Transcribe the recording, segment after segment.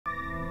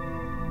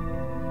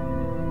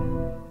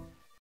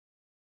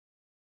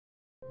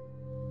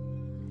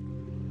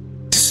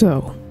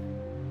So,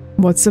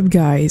 what's up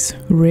guys,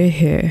 Ray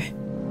here,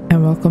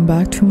 and welcome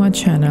back to my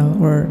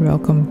channel, or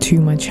welcome to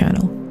my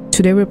channel.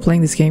 Today we're playing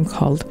this game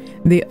called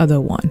The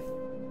Other One.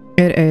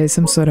 It is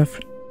some sort of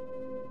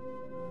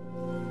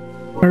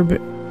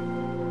urban...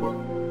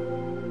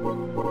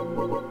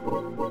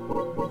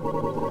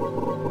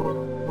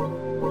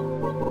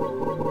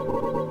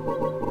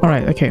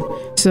 Alright, okay,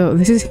 so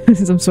this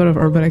is some sort of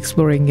urban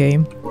exploring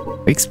game.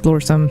 We explore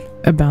some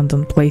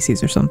abandoned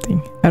places or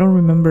something. I don't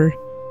remember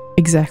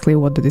exactly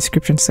what the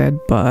description said,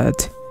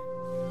 but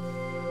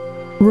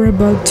we're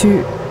about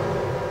to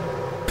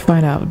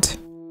find out.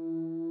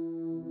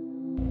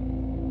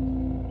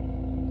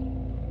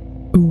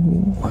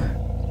 Ooh.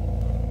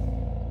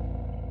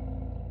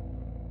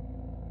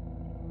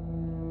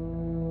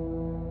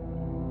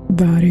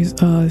 That is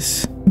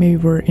us. Maybe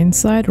we're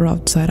inside or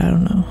outside, I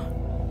don't know.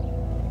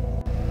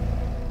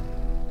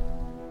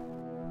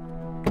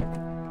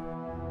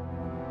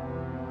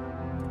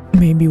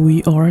 Maybe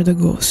we are the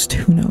ghost,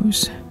 who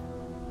knows?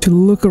 To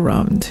look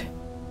around,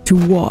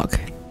 to walk,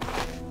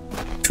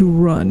 to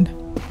run,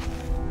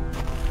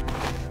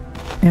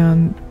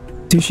 and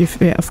to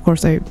shift. Yeah, of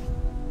course.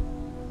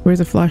 Where's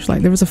the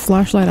flashlight? There was a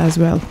flashlight as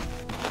well.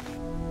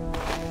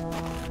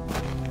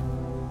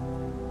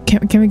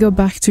 Can we go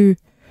back to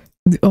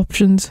the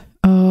options?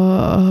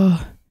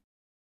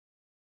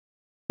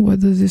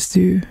 What does this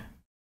do?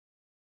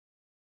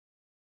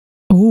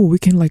 Oh, we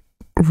can like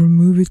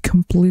remove it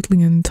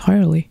completely and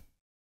entirely.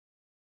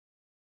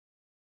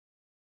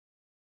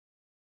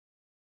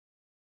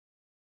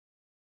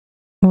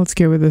 Let's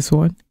go with this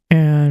one.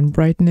 And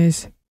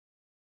brightness,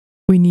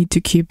 we need to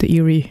keep the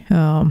eerie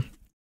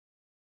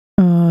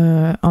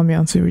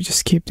ambiance. We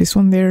just keep this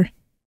one there.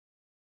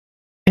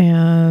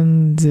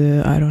 And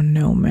I don't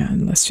know,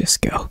 man, let's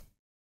just go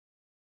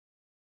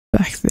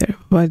back there.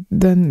 But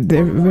then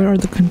where are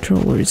the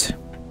controllers?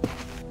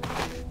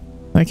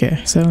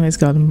 Okay, suddenly it's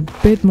gotten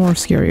a bit more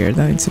scarier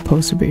than it's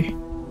supposed to be.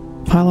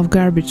 Pile of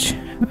garbage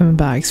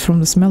bags. From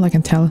the smell I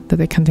can tell that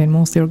they contain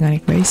mostly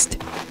organic waste.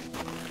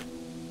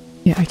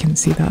 Yeah, I can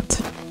see that.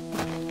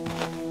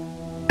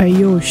 Hey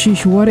yo,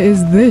 sheesh, what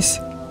is this?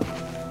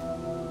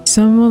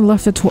 Someone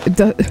left a toy.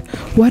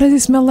 Why does it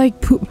smell like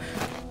poop?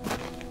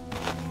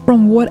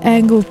 From what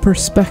angle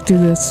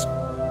perspective does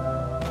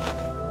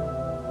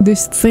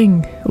this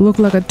thing look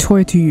like a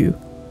toy to you?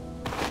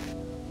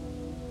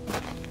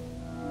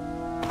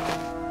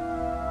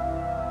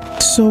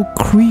 So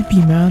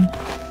creepy, man.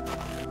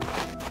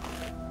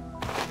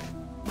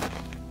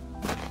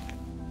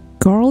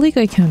 Garlic,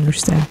 I can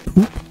understand.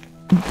 Poop?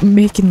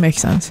 Make it make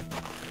sense.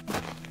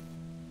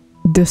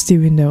 Dusty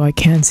window, I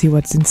can't see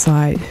what's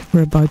inside.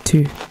 We're about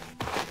to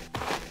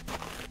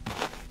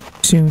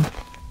soon.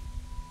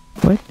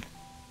 What?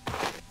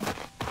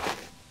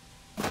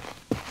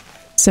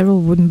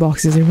 Several wooden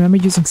boxes. I remember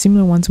using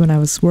similar ones when I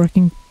was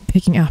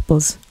picking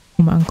apples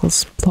from my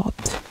uncle's plot.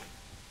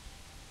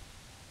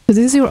 So this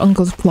is your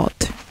uncle's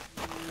plot.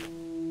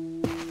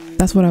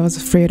 That's what I was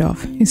afraid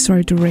of. It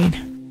started to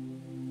rain.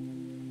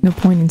 No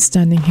point in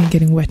standing here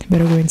getting wet.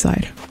 Better go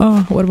inside.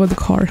 Oh, what about the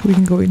car? We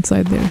can go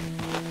inside there.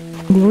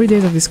 Glory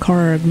days of this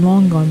car are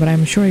long gone, but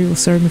I'm sure it will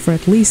serve me for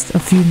at least a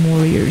few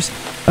more years.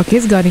 Okay,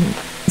 it's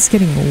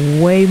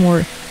getting way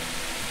more...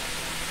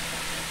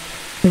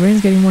 The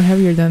rain's getting more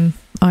heavier than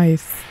I...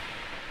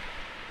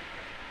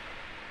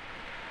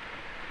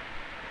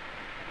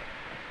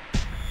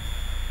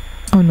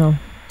 Oh no,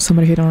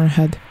 somebody hit on our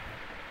head.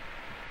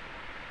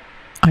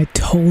 I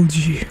told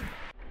you.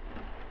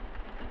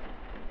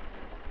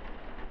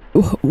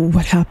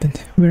 What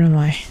happened? Where am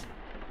I?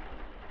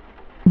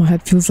 My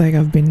head feels like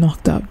I've been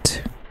knocked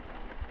out.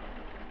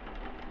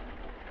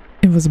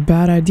 It was a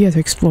bad idea to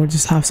explore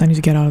this house. I need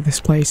to get out of this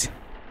place.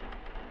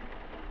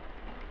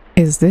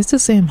 Is this the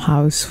same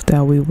house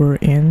that we were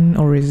in,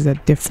 or is it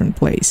a different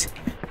place?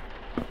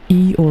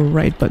 E or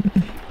right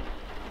button.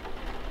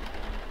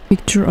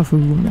 Picture of a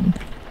woman.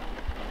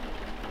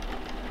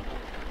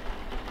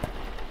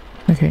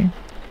 Okay.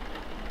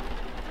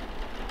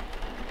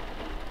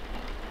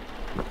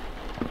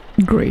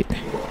 Great.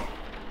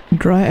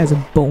 Dry as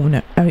a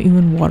bone.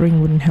 Even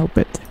watering wouldn't help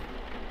it.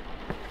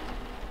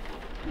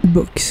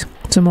 Books.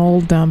 Some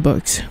old damn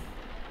books.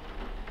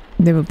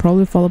 They will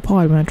probably fall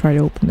apart when I try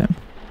to open them.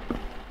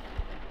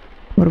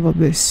 What about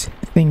this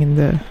thing in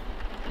the...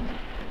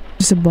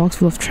 Just a box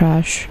full of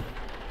trash.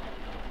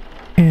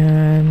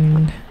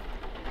 And...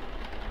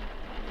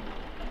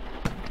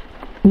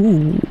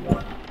 Ooh.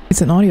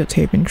 It's an audio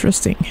tape.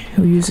 Interesting.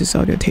 Who uses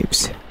audio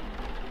tapes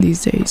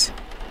these days?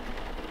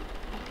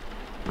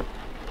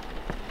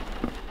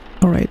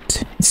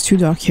 Alright, it's too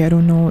dark here. I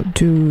don't know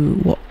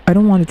I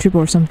don't want to trip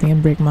over something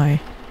and break my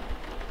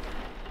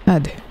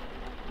head.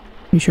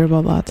 You sure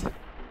about that?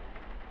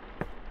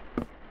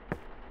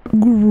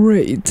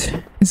 Great.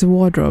 It's a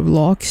wardrobe.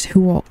 Locked.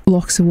 Who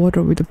locks a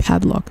wardrobe with a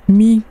padlock?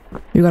 Me?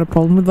 You got a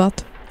problem with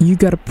that? You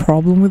got a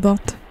problem with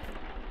that?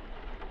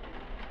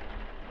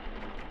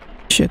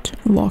 Shit,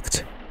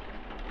 locked.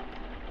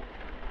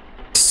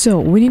 So,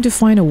 we need to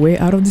find a way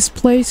out of this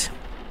place.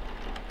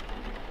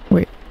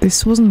 Wait,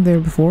 This wasn't there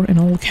before. An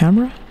old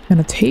camera and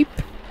a tape.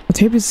 A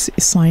tape is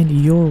signed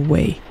Your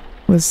Way.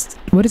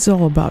 What it's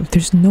all about.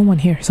 There's no one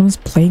here. Someone's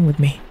playing with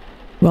me.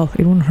 Well,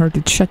 it wouldn't hurt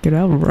to check it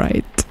out,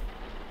 right?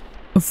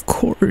 Of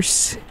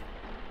course.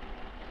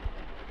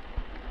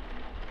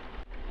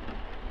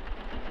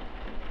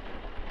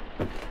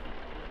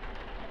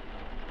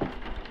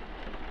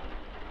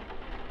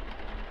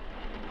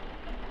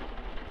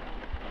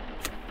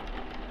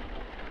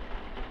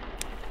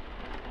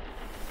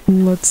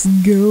 Let's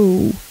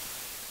go.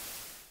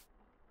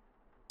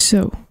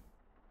 So,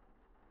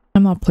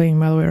 I'm not playing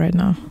by the way right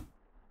now.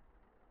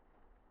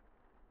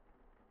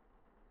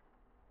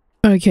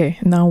 Okay,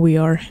 now we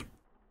are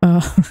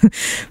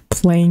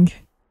playing.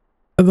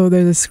 Although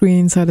there's a screen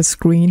inside a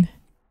screen.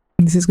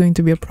 This is going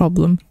to be a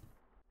problem.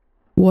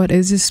 What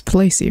is this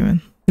place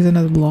even? There's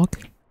another block.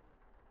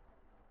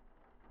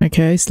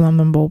 Okay, slam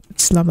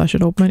that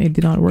shit open. It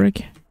did not work.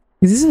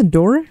 Is this a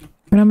door?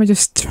 Or am I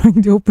just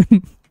trying to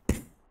open?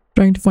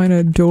 Trying to find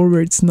a door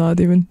where it's not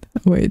even.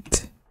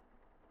 Wait.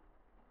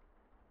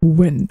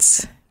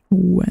 Whence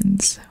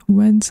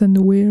and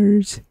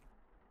where's?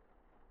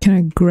 Can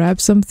I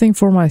grab something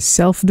for my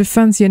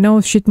self-defense? You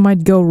know, shit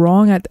might go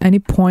wrong at any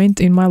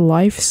point in my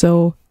life,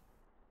 so...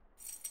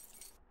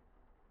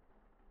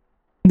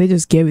 They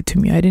just gave it to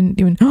me. I didn't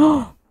even...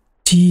 Oh!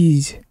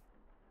 Jeez.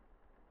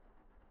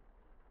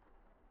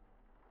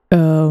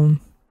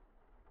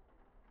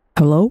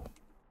 Hello?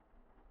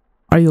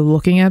 Are you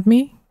looking at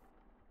me?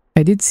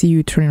 I did see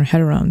you turn your head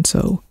around,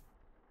 so...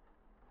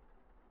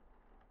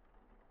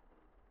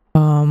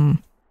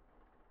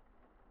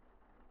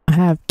 I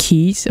have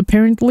keys,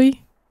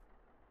 apparently.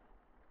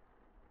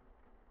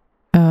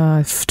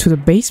 To the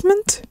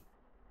basement?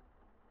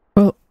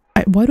 Well,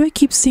 why do I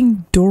keep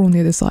seeing door on the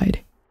other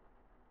side?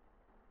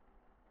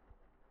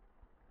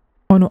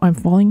 Oh no, I'm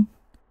falling?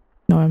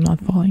 No, I'm not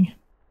falling.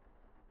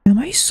 Am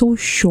I so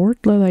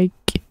short? Like,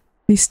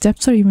 these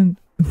steps are even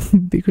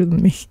bigger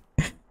than me.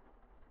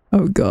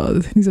 Oh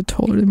god, these are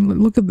taller than me.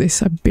 Look at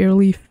this, I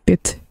barely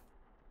fit.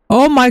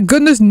 Oh my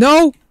goodness,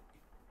 no!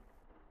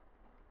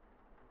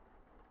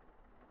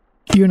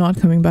 You're not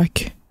coming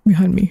back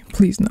behind me,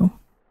 please no.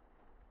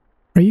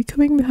 Are you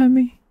coming behind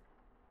me?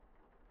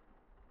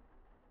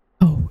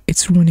 Oh,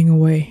 it's running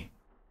away.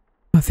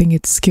 I think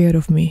it's scared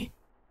of me.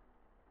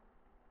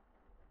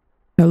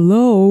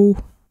 Hello?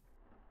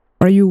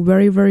 Are you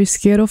very, very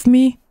scared of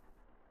me?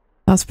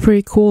 That's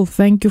pretty cool,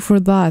 thank you for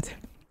that.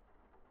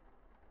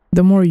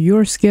 The more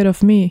you're scared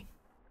of me,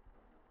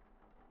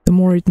 the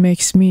more it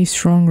makes me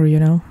stronger, you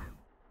know?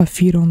 I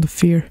feed on the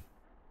fear.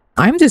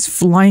 I'm just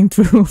flying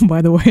through,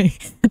 by the way.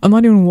 I'm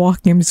not even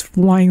walking, I'm just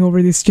flying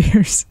over these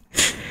stairs.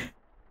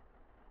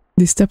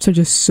 These steps are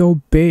just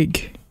so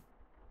big.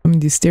 I mean,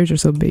 these stairs are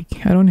so big.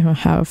 I don't even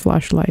have a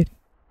flashlight.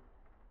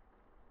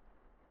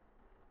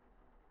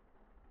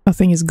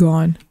 Nothing is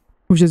gone,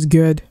 which is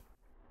good.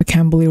 I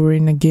can't believe we're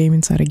in a game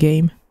inside a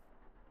game.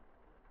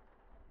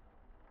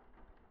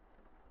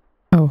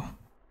 Oh.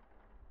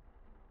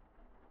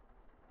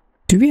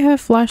 Do we have a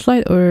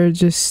flashlight or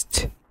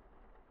just...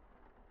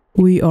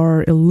 We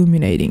are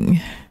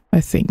illuminating, I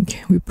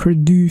think. We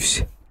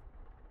produce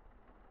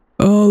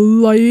a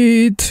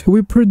light.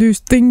 We produce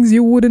things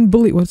you wouldn't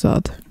believe. What's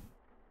that?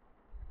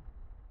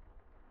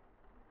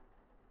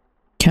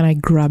 Can I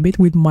grab it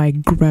with my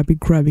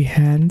grabby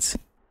hands?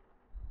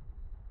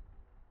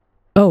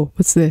 Oh,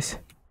 what's this?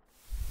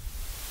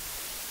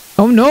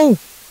 Oh no!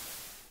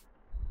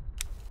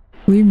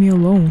 Leave me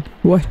alone.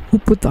 What? Who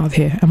put that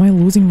here? Am I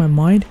losing my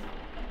mind?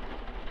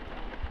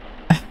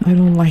 I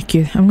don't like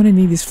it. I'm gonna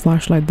need this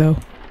flashlight though.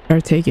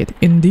 Better take it.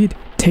 Indeed.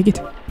 Take it.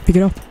 Pick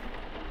it up.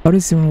 How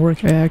does this even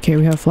work? Okay,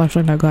 we have a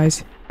flashlight now,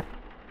 guys.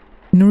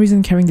 No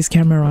reason carrying this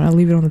camera around. I'll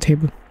leave it on the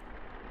table.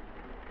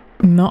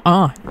 No,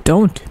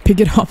 don't. Pick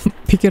it up.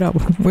 Pick it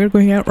up. We're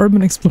going out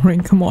urban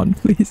exploring. Come on,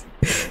 please.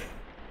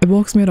 The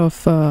box made of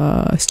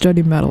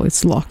sturdy metal.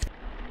 It's locked.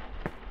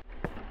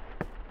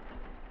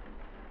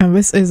 And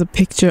this is a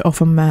picture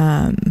of a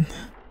man.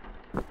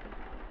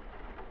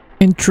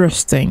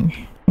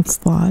 Interesting. What's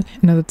that?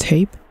 Another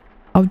tape?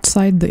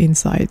 Outside the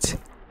inside.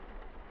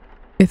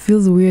 It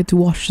feels weird to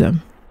watch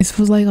them. It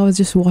feels like I was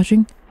just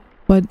watching,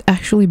 but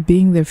actually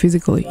being there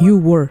physically. You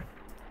were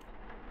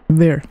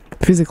there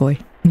physically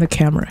in the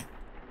camera.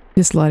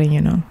 Just letting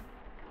you know.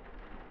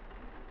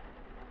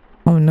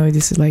 Oh no,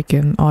 this is like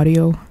an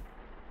audio.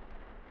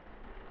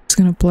 It's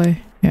gonna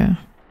play. Yeah.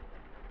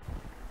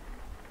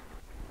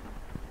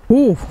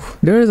 Ooh,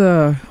 there's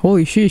a...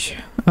 Holy sheesh.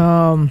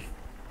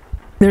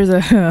 There's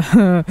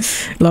a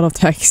lot of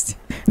text.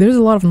 There's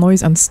a lot of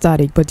noise and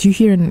static, but you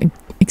hear an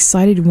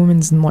excited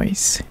woman's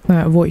voice.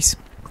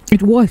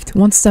 It worked.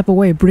 One step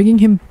away, bringing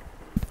him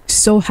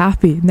so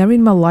happy. Never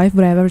in my life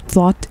would I have ever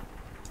thought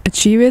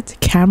achieve it.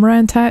 Camera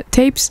and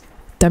tapes,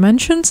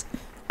 dimensions.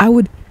 I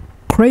would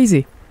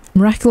crazy.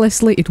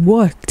 Miraculously, it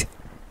worked.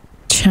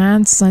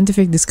 Chance,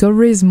 scientific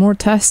discoveries, more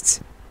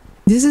tests.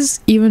 This is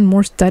even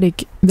more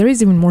static. There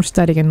is even more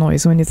static and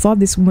noise. When you thought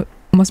this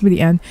must be the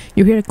end,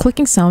 you hear a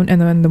clicking sound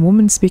and then the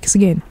woman speaks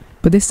again.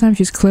 But this time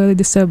she's clearly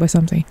disturbed by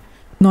something.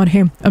 not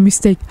him. A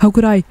mistake. How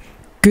could I?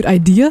 Good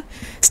idea?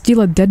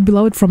 Steal a dead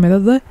beloved from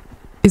another?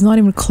 Is not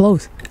even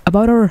close.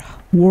 About our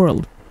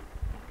world.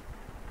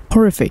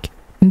 Horrific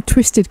and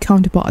twisted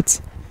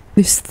counterparts.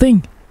 This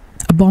thing.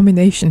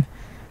 Abomination.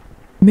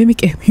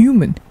 Mimic a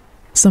human.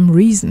 Some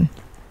reason.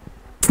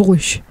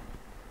 Foolish.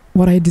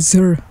 What I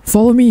deserve.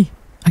 Follow me.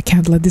 I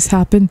can't let this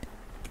happen.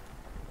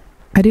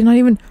 I did not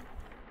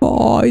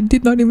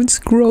even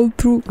scroll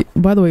through.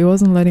 By the way, it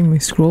wasn't letting me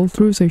scroll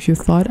through, so if you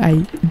thought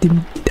I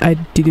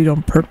did it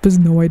on purpose,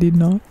 no, I did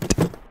not.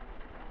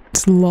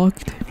 It's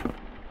locked.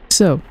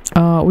 So,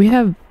 we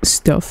have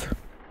stuff.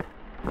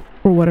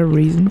 For whatever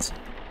reasons.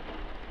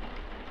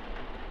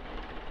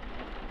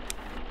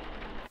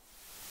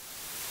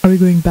 Are we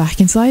going back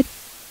inside?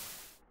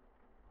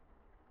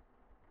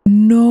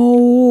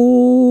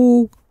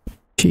 No.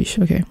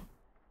 Sheesh, okay.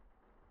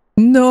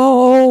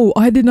 No,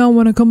 I did not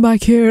want to come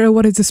back here.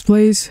 What is this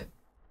place?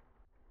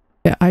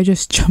 Yeah, I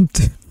just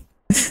jumped.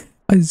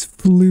 I just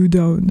flew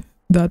down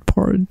that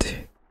part.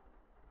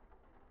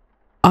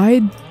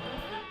 I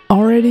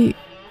already...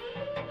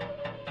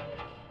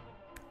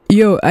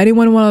 Yo,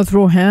 anyone want to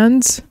throw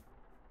hands?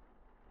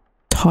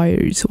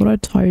 Tires. What are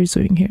tires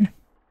doing here?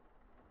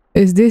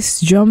 Is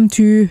this jump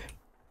to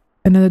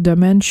another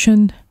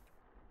dimension?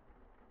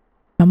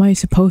 Am I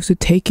supposed to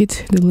take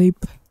it? The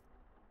leap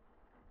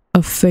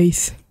of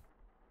faith.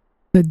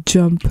 The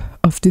jump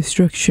of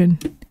destruction.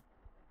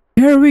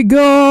 Here we go!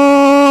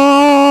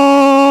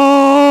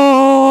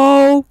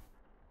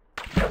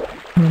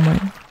 Never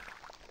mind.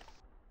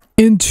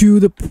 Into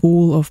the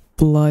pool of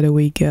blood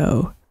we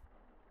go.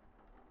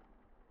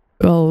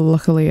 Well,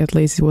 luckily at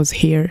least it was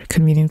here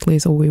conveniently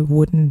so we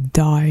wouldn't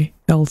die.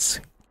 Else,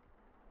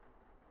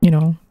 you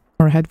know,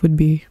 our head would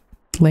be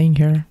laying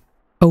here,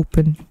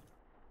 open,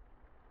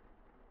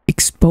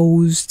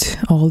 exposed,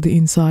 all the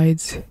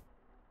insides.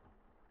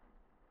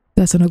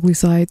 That's an ugly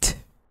sight.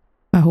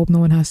 I hope no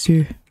one has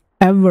to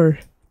ever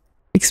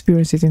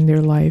experience it in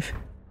their life.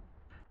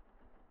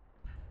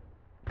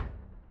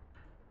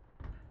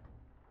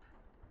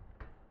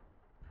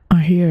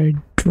 I hear a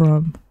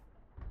drum.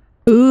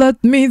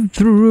 Let me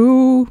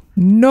through.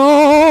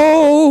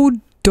 No,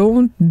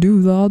 don't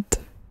do that.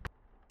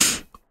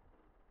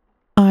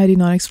 I did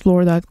not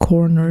explore that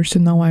corner, so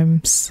now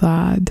I'm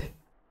sad.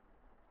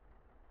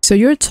 So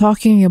you're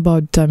talking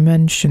about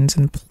dimensions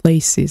and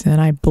places,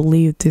 and I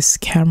believe this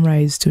camera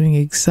is doing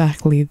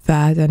exactly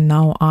that, and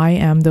now I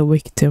am the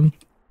victim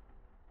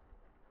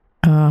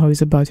who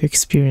is about to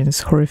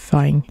experience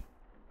horrifying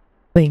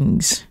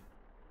things.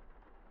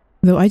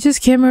 Though I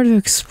just came here to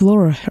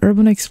explore,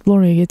 urban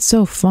exploring, it's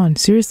so fun.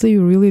 Seriously,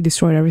 you really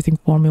destroyed everything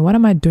for me. What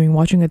am I doing?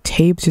 Watching a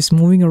tape, just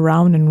moving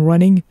around and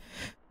running?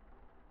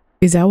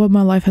 Is that what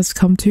my life has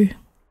come to?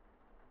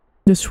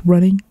 Just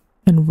running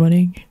and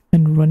running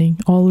and running.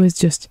 Always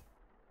just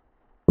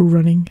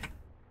running.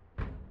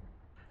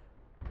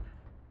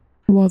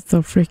 What the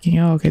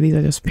freaking... Oh, okay, these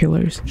are just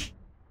pillars.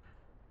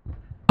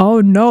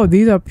 Oh no,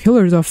 these are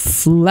pillars of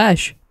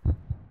flesh.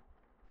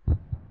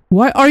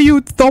 Why are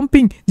you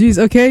thumping? Jeez,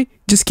 okay.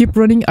 Just keep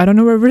running. I don't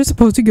know where we're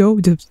supposed to go.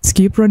 Just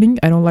keep running.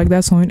 I don't like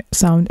that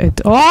sound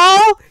at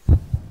all.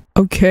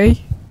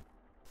 Okay.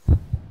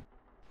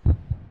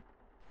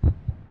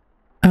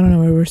 I don't know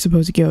where we're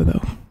supposed to go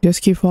though.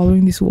 Just keep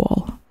following this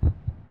wall.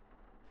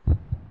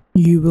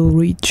 You will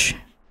reach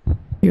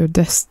your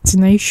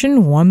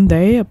destination one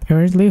day,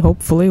 apparently,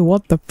 hopefully.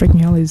 What the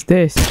freaking hell is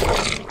this?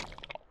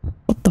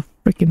 What the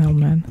freaking hell,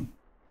 man?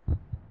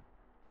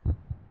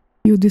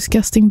 You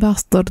disgusting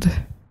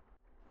bastard.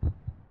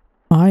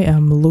 I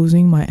am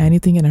losing my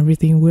anything and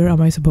everything. Where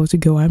am I supposed to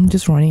go? I'm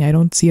just running. I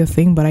don't see a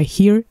thing, but I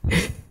hear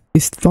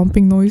this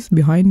thumping noise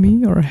behind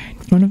me or in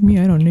front of me.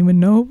 I don't even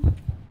know.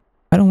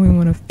 I don't even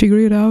want to figure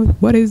it out.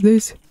 What is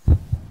this?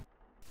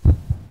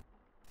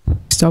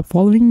 Stop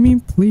following me,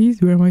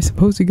 please. Where am I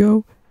supposed to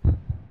go?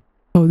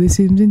 Oh, this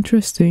seems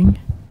interesting.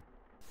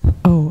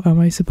 Oh, am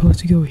I supposed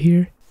to go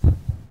here?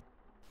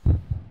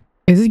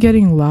 Is it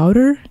getting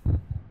louder?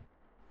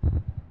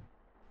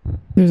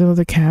 There's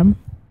another cam.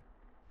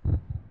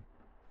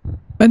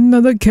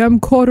 Another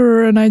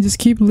camcorder, and I just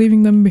keep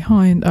leaving them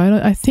behind.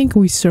 I think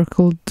we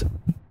circled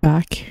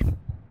back,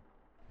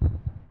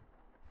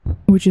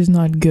 which is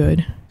not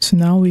good. So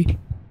now we...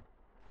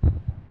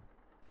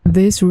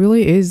 This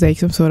really is like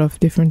some sort of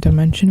different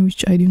dimension,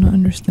 which I do not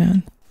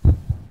understand.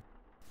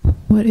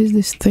 What is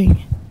this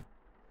thing?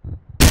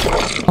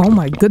 Oh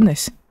my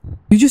goodness.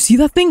 Did you see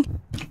that thing?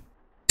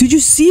 Did you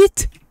see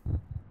it?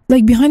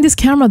 Like behind this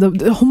camera,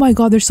 oh my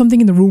god, there's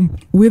something in the room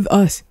with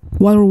us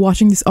while we're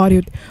watching this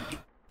audio.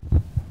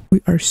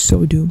 We are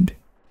so doomed.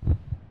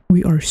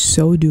 We are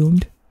so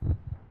doomed.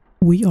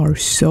 We are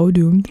so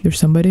doomed. There's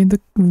somebody in the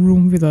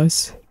room with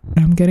us.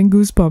 I'm getting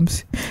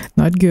goosebumps.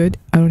 Not good.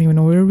 I don't even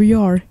know where we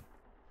are.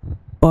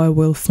 But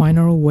we'll find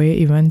our way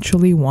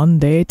eventually one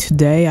day.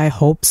 Today, I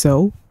hope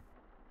so.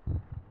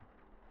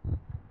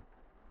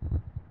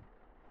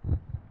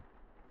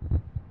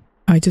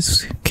 I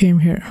just came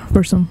here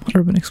for some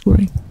urban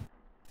exploring.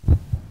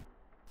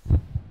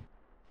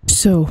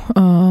 So,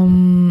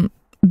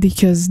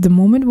 because the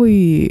moment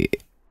we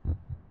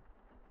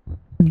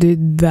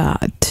did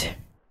that,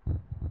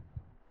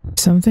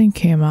 something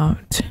came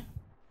out,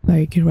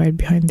 like right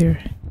behind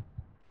there.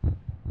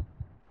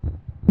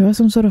 There was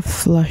some sort of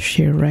flush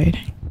here, right?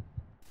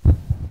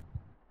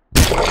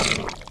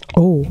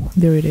 Oh,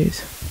 there it is.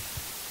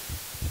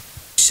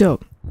 So,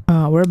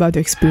 we're about to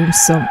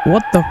experience some...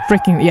 What the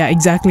freaking... Yeah,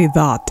 exactly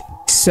that.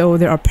 So,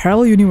 there are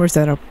parallel universes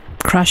that are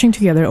crashing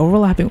together,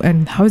 overlapping,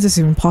 and how is this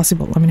even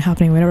possible? I mean,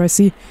 happening whenever I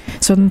see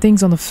certain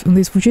things on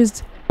these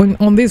footage,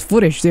 on this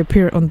footage, they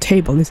appear on the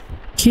table. This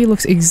key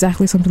looks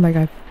exactly something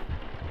like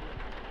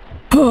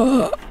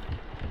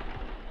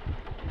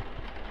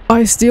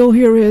I still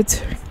hear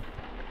it.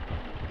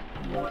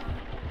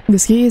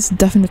 This key is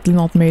definitely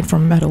not made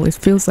from metal. It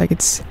feels like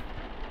it's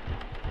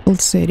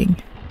pulsating.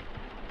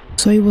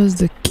 So it was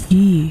the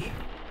key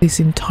this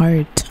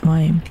entire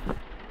time.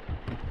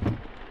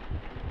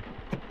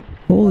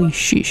 Holy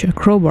sheesh, a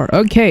crowbar.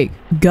 Okay,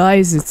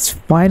 guys, it's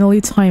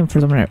finally time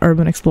for some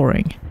urban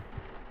exploring.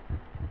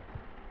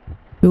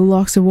 Who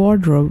locks a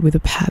wardrobe with a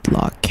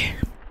padlock?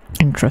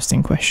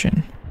 Interesting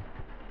question.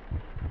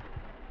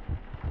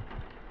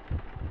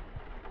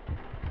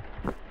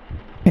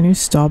 Can you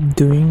stop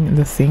doing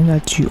the thing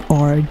that you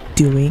are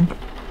doing?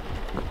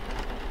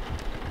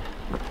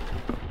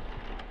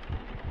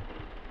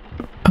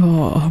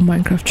 Oh,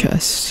 Minecraft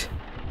chest.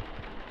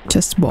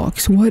 Chest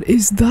box. What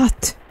is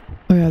that?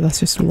 Oh yeah, that's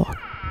just a lock.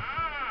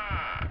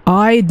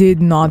 I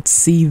did not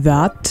see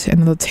that.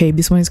 Another tape.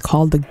 This one is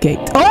called the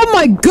gate. Oh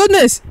my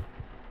goodness!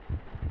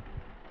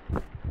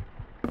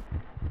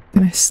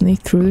 Can I sneak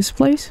through this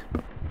place?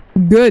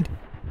 Good.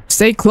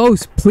 Stay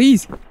close,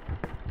 please.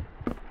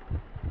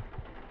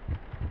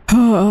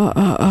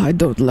 I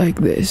don't like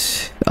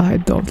this. I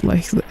don't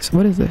like this.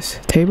 What is this?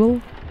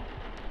 Table?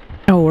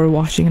 Oh, we're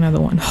watching another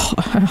one.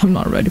 I'm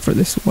not ready for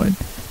this one.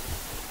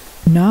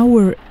 Now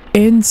we're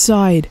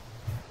inside.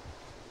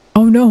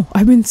 Oh no,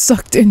 I've been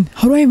sucked in.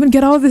 How do I even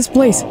get out of this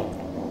place?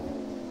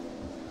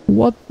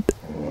 What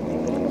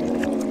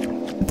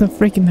the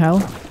freaking hell?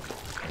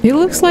 He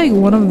looks like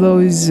one of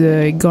those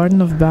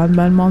Garden of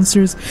Banban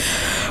monsters.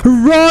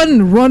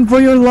 Run! Run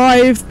for your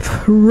life!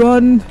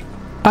 Run!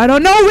 I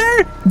don't know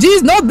where!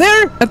 Geez, not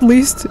there! At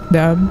least.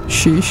 Damn,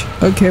 sheesh.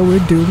 Okay,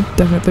 we're doomed.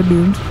 Definitely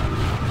doomed.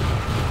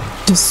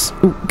 Just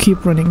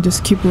keep running,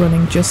 just keep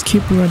running, just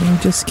keep running,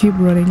 just keep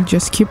running,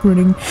 just keep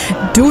running.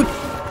 Dude!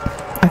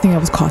 I think I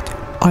was caught.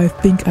 I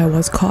think I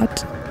was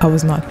caught. I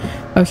was not.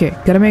 Okay,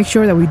 gotta make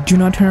sure that we do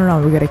not turn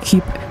around. We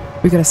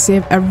gotta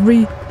save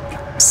every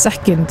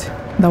second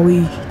that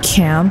we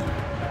can.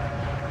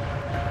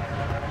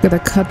 Gotta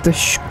cut the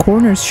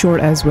corners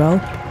short as well.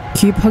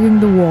 Keep hugging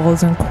the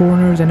walls and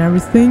corners and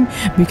everything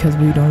because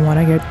we don't want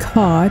to get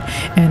caught,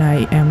 and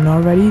I am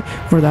not ready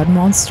for that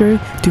monster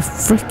to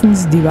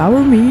freaking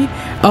devour me.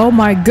 Oh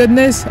my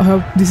goodness, I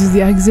hope this is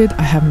the exit.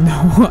 I have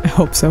no... I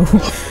hope so.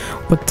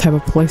 What type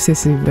of place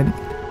is it even?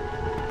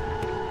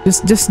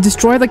 Just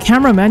destroy the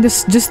camera, man.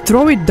 Just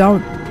throw it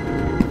down.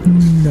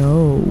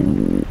 No.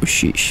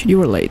 Sheesh, you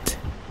were late.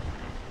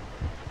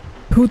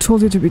 Who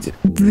told you to be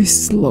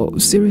this slow?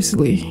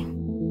 Seriously.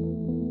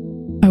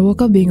 I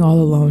woke up being all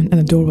alone and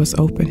the door was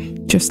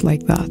open. Just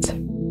like that.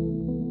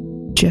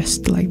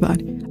 Just like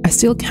that. I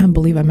still can't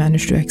believe I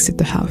managed to exit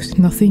the house.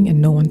 Nothing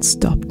and no one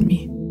stopped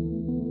me.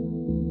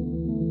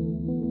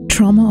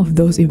 Trauma of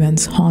those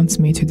events haunts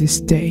me to this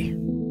day.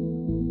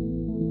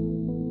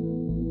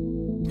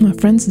 My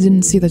friends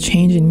didn't see the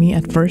change in me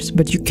at first,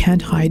 but you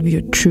can't hide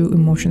your true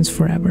emotions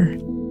forever.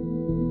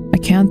 I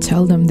can't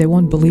tell them, they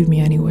won't believe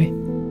me anyway.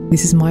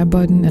 This is my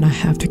button and I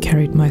have to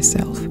carry it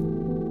myself.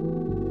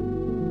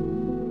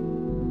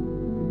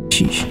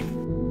 Sheesh.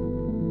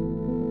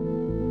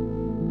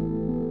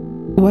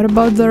 What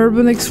about the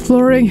urban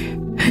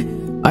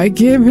exploring? I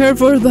came here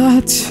for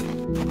that.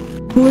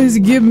 Please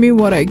give me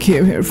what I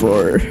came here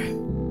for.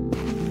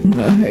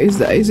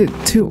 Is it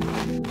too...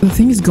 The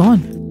thing is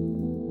gone.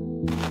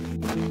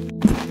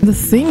 The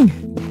thing.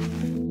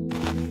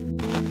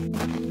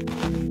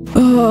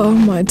 Oh,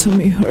 my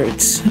tummy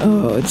hurts.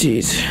 Oh,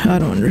 jeez. I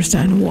don't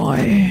understand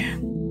why.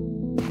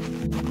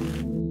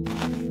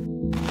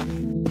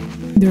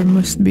 There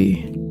must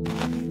be...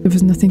 There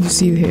was nothing to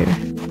see here.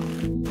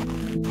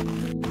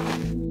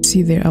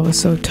 See there, I was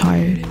so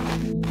tired.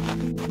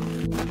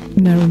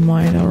 Never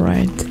mind,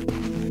 alright.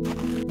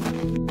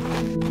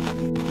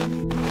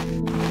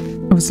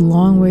 I was a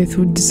long way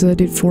through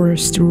deserted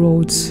forest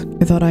roads.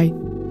 I thought I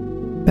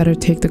better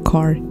take the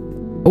car.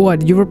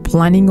 What, you were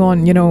planning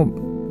on, you know,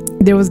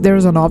 there was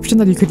an option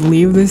that you could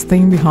leave this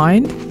thing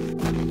behind?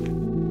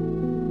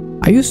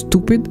 Are you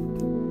stupid?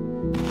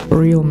 For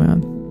real,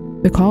 man.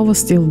 The car was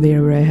still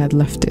there where I had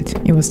left it.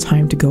 It was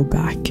time to go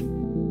back.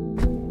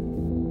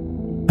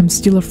 I'm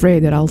still afraid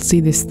that I'll see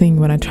this thing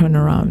when I turn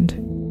around.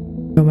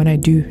 But when I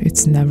do,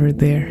 it's never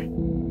there.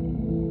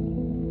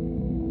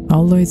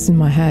 Although it's in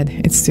my head,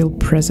 it's still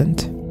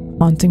present,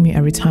 haunting me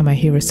every time I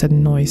hear a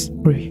sudden noise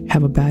or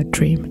have a bad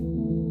dream.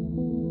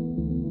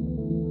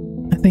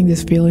 I think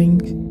this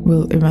feeling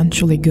will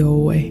eventually go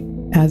away,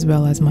 as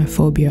well as my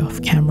phobia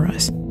of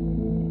cameras.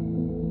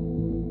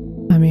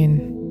 I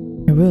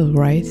mean, it will,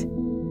 right?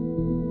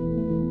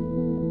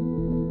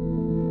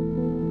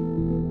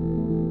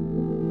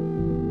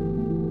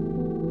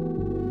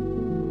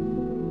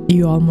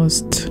 you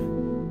almost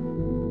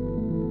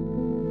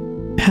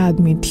had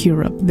me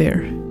tear up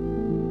there.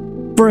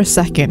 For a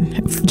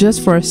second,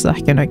 just for a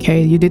second,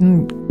 okay? You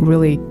didn't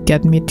really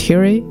get me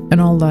teary and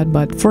all that,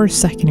 but for a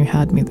second you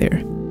had me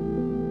there.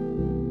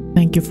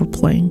 Thank you for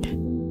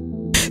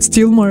playing.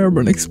 Still my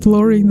urban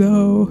exploring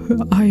though.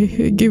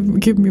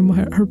 Give me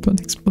my urban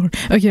exploring.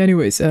 Okay,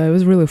 anyways, it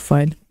was really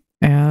fun.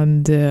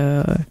 And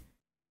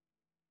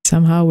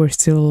somehow we're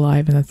still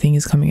alive and the thing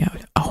is coming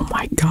out. Oh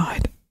my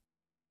god.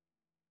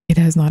 It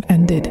has not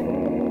ended.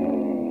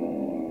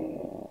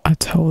 I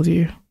told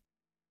you.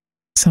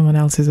 Someone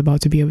else is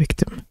about to be a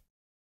victim.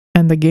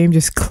 And the game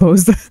just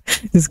closed.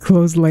 Just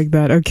closed like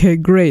that. Okay,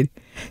 great.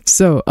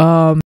 So,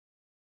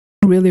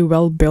 really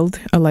well built.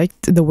 I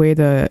liked the way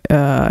the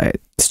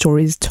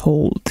story is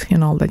told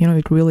and all that. You know,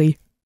 it really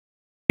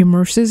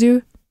immerses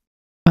you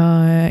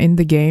in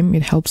the game.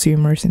 It helps you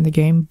immerse in the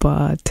game,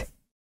 but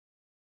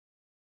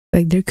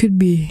like there could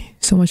be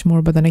so much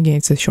more. But then again,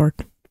 it's a short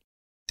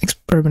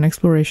urban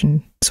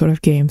exploration sort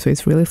of game, so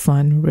it's really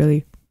fun.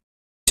 Really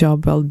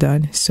job well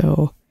done.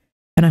 So,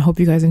 and I hope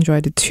you guys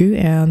enjoyed it too.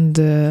 And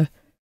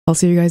I'll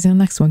see you guys in the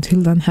next one.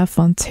 Till then, have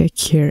fun, take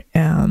care,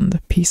 and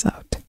peace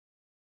out.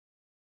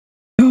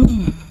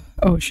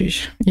 Oh,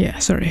 sheesh. Yeah,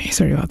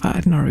 sorry about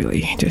that. Not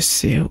really.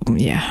 Just,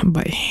 yeah,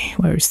 bye.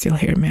 We're still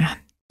here, man.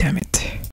 Damn it.